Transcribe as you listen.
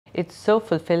it's so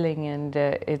fulfilling, and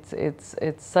it's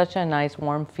such a nice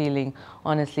warm feeling,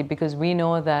 honestly, because we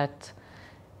know that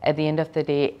at the end of the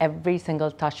day, every single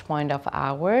touch point of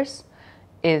ours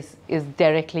is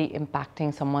directly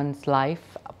impacting someone's life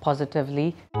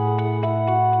positively.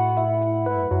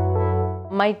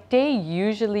 My day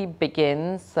usually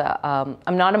begins,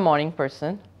 I'm not a morning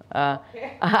person. I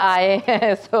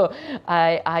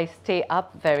stay up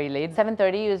very late.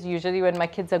 7:30 is usually when my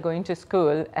kids are going to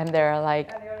school, and they're like,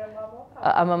 And you're a mom of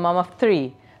how? I'm a mom of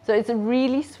 3. So it's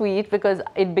really sweet because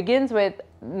it begins with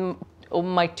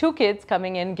my 2 kids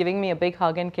coming in, giving me a big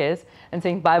hug and kiss and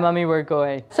saying, bye mommy, we're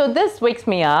going. So this wakes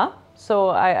me up. So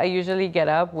I usually get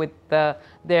up with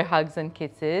their hugs and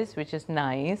kisses, which is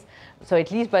nice. So at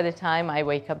least by the time I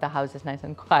wake up, the house is nice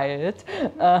and quiet.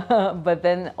 But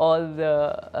then all the,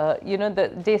 the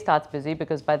day starts busy,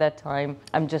 because by that time,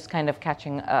 I'm just kind of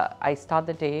catching, I start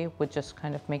the day with just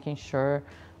kind of making sure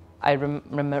I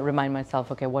remind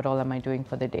myself, okay, what all am I doing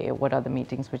for the day? What are the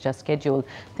meetings which are scheduled?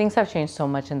 Things have changed so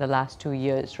much in the last 2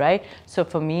 years, right? So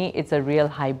for me, it's a real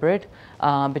hybrid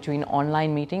between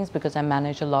online meetings, because I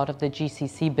manage a lot of the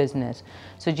GCC business.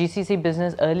 So GCC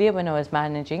business, earlier when I was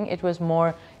managing, it was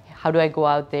more, how do I go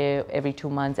out there every 2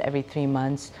 months, every 3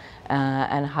 months,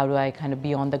 and how do I kind of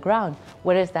be on the ground?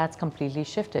 Whereas that's completely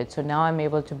shifted. So now I'm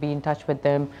able to be in touch with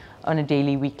them on a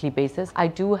daily, weekly basis. I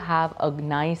do have a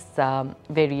nice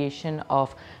variation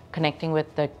of connecting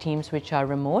with the teams which are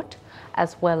remote,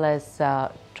 as well as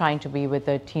trying to be with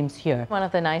the teams here. One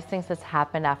of the nice things that's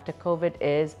happened after COVID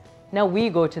is now we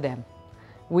go to them.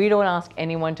 We don't ask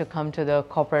anyone to come to the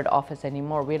corporate office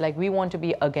anymore. We're like, we want to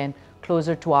be, again,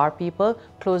 closer to our people,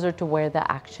 closer to where the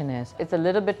action is. It's a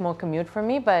little bit more commute for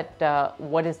me, but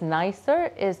what is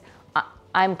nicer is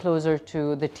I'm closer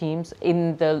to the teams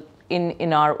in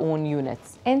our own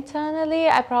units. Internally,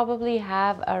 I probably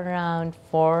have around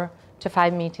 4 to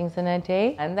 5 meetings in a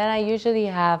day. And then I usually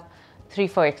have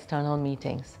 3-4 external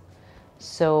meetings.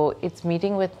 So it's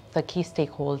meeting with the key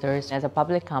stakeholders. As a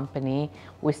public company,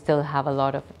 we still have a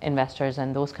lot of investors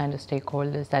and those kind of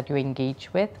stakeholders that you engage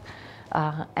with.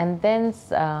 And then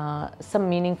some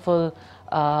meaningful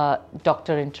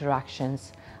doctor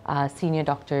interactions, senior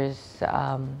doctors.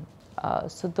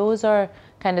 So those are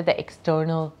kind of the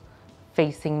external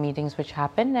facing meetings which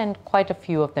happen, and quite a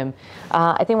few of them.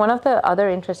 I think one of the other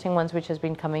interesting ones which has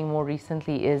been coming more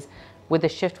recently is with the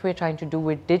shift we're trying to do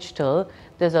with digital,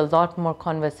 there's a lot more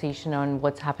conversation on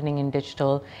what's happening in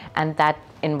digital, and that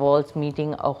involves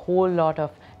meeting a whole lot of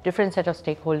different set of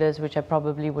stakeholders which I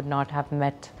probably would not have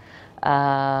met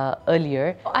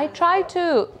earlier. I try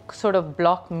to sort of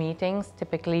block meetings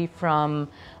typically from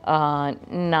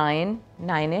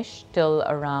 9-ish till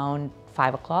around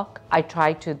 5 o'clock. I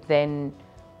try to then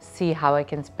see how I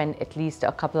can spend at least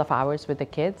a couple of hours with the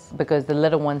kids, because the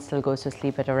little one still goes to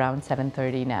sleep at around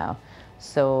 7:30 now.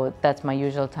 So that's my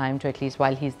usual time to, at least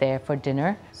while he's there, for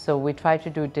dinner. So we try to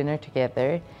do dinner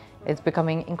together. It's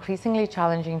becoming increasingly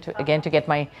challenging to get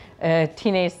my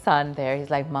teenage son there. He's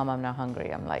like, Mom, I'm not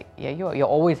hungry. I'm like, yeah, you're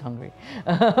always hungry.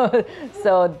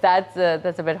 So that's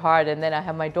a bit hard. And then I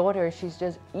have my daughter. She's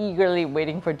just eagerly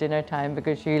waiting for dinner time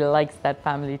because she likes that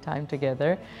family time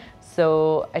together.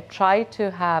 So I try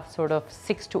to have sort of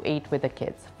 6 to 8 with the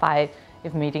kids. 5,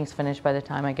 if meetings finish by the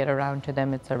time I get around to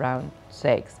them, it's around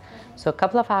 6. So a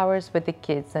couple of hours with the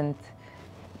kids, and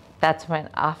that's when,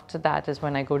 after that is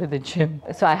when I go to the gym.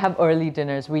 So I have early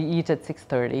dinners. We eat at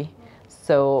 6:30.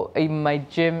 So my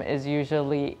gym is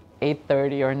usually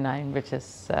 8:30 or 9, which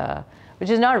is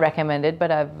not recommended,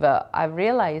 but I've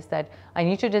realized that I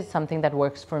need to do something that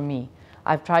works for me.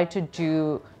 I've tried to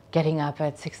do getting up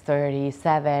at 6:30,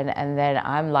 7, and then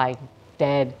I'm like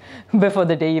dead before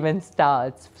the day even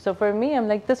starts. So for me, I'm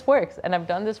like, this works, and I've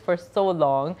done this for so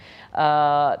long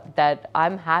that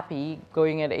I'm happy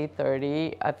going at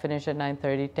 8:30. I finish at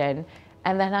 9:30, 10,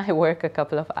 and then I work a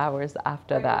couple of hours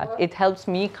after that. It helps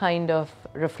me kind of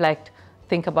reflect,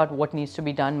 think about what needs to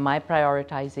be done, my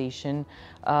prioritization,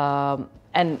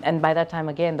 and by that time,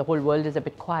 again, the whole world is a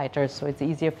bit quieter, so it's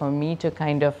easier for me to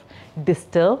kind of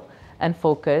distill and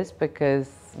focus, because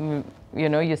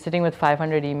you're sitting with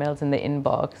 500 emails in the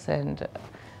inbox, and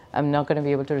I'm not going to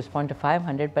be able to respond to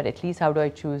 500, but at least how do I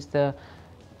choose the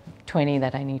 20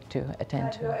 that I need to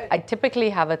attend to? I typically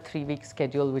have a 3-week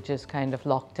schedule, which is kind of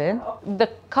locked in. The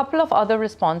couple of other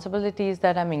responsibilities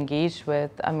that I'm engaged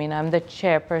with, I mean, I'm the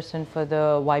chairperson for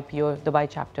the YPO, the Y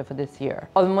chapter for this year.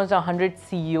 Almost 100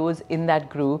 CEOs in that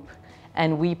group,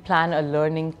 and we plan a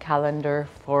learning calendar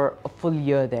for a full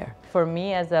year there. For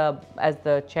me, as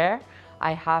the chair,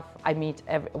 I meet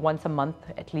once a month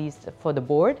at least for the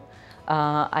board.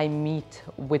 I meet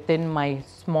within my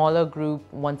smaller group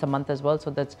once a month as well, so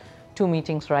that's 2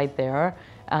 meetings right there.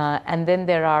 And then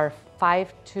there are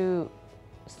 5 to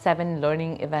 7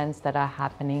 learning events that are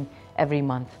happening every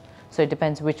month. So it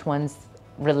depends which ones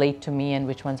relate to me and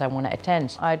which ones I want to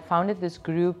attend. I founded this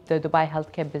group, the Dubai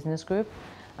Healthcare Business Group,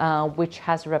 which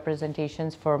has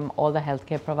representations from all the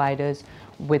healthcare providers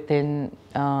within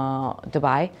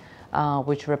Dubai,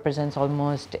 which represents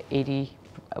almost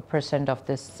 80% of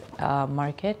this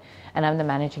market, and I'm the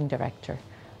managing director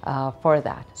for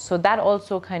that. So that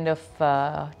also kind of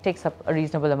takes up a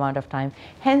reasonable amount of time.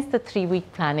 Hence the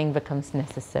 3-week planning becomes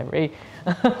necessary.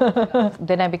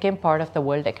 Then I became part of the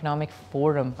World Economic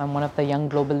Forum. I'm one of the young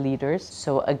global leaders.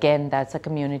 So again, that's a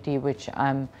community which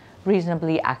I'm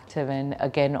reasonably active in,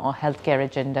 again, on healthcare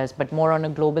agendas, but more on a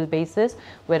global basis,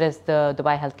 whereas the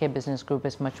Dubai Healthcare Business Group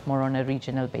is much more on a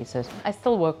regional basis. I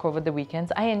still work over the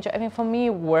weekends. I enjoy, I mean, for me,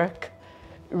 work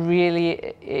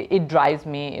really, it drives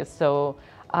me. So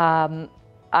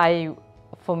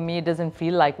for me, it doesn't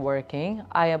feel like working.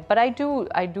 But I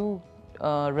do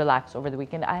relax over the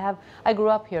weekend. I grew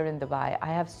up here in Dubai.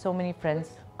 I have so many friends.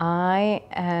 I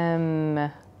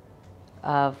am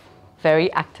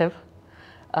very active.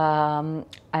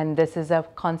 And this is a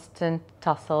constant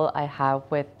tussle I have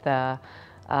with,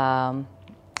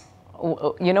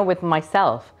 with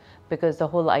myself, because the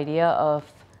whole idea of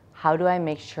how do I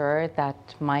make sure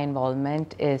that my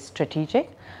involvement is strategic,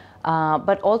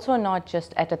 but also not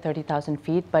just at a 30,000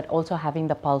 feet, but also having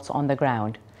the pulse on the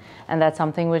ground. And that's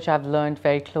something which I've learned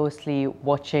very closely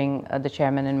watching the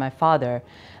chairman and my father,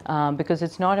 because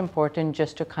it's not important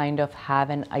just to kind of have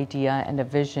an idea and a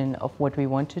vision of what we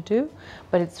want to do,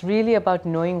 but it's really about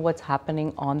knowing what's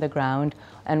happening on the ground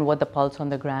and what the pulse on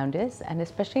the ground is. And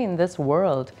especially in this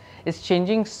world, it's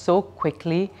changing so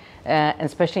quickly, and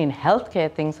especially in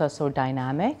healthcare, things are so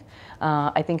dynamic.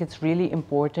 I think it's really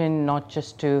important not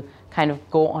just to kind of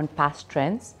go on past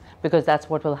trends, because that's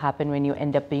what will happen when you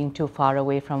end up being too far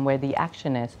away from where the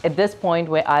action is. At this point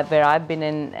where I've been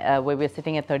in, where we're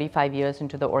sitting at 35 years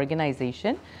into the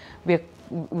organization,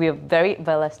 we're very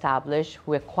well established,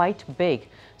 we're quite big.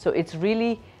 So it's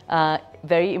really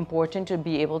very important to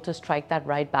be able to strike that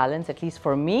right balance. At least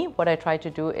for me, what I try to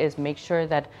do is make sure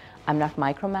that I'm not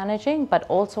micromanaging, but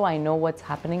also I know what's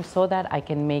happening so that I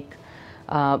can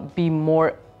be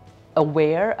more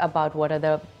aware about what are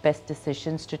the best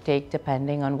decisions to take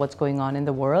depending on what's going on in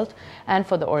the world and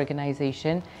for the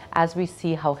organization, as we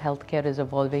see how healthcare is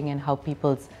evolving and how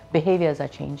people's behaviors are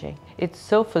changing. It's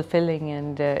so fulfilling,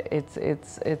 and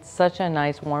it's such a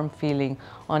nice warm feeling,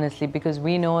 honestly, because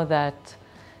we know that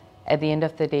at the end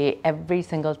of the day, every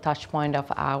single touch point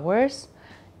of ours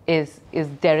is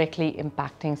directly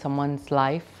impacting someone's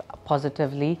life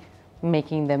positively,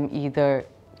 making them either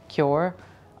cure,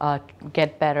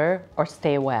 get better, or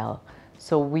stay well.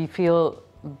 So we feel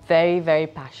very, very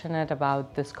passionate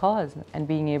about this cause and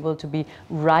being able to be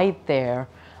right there,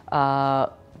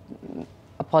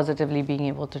 positively being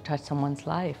able to touch someone's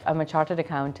life. I'm a chartered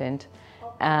accountant,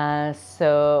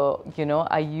 so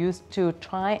I used to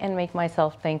try and make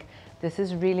myself think, this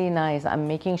is really nice. I'm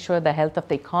making sure the health of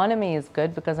the economy is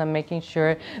good because I'm making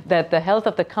sure that the health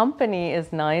of the company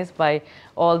is nice by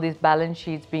all these balance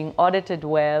sheets being audited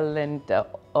well and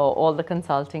all the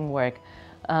consulting work.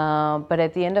 But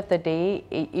at the end of the day,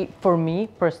 for me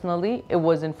personally, it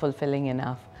wasn't fulfilling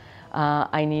enough.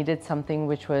 I needed something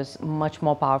which was much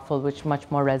more powerful, which much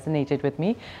more resonated with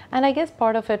me. And I guess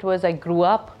part of it was I grew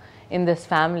up in this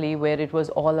family where it was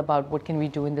all about what can we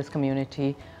do in this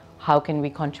community, how can we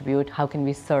contribute, how can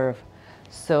we serve.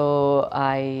 So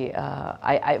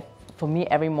for me,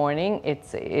 every morning,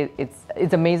 it's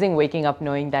amazing waking up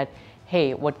knowing that,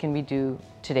 hey, what can we do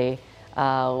today,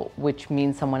 which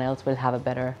means someone else will have a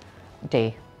better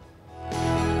day.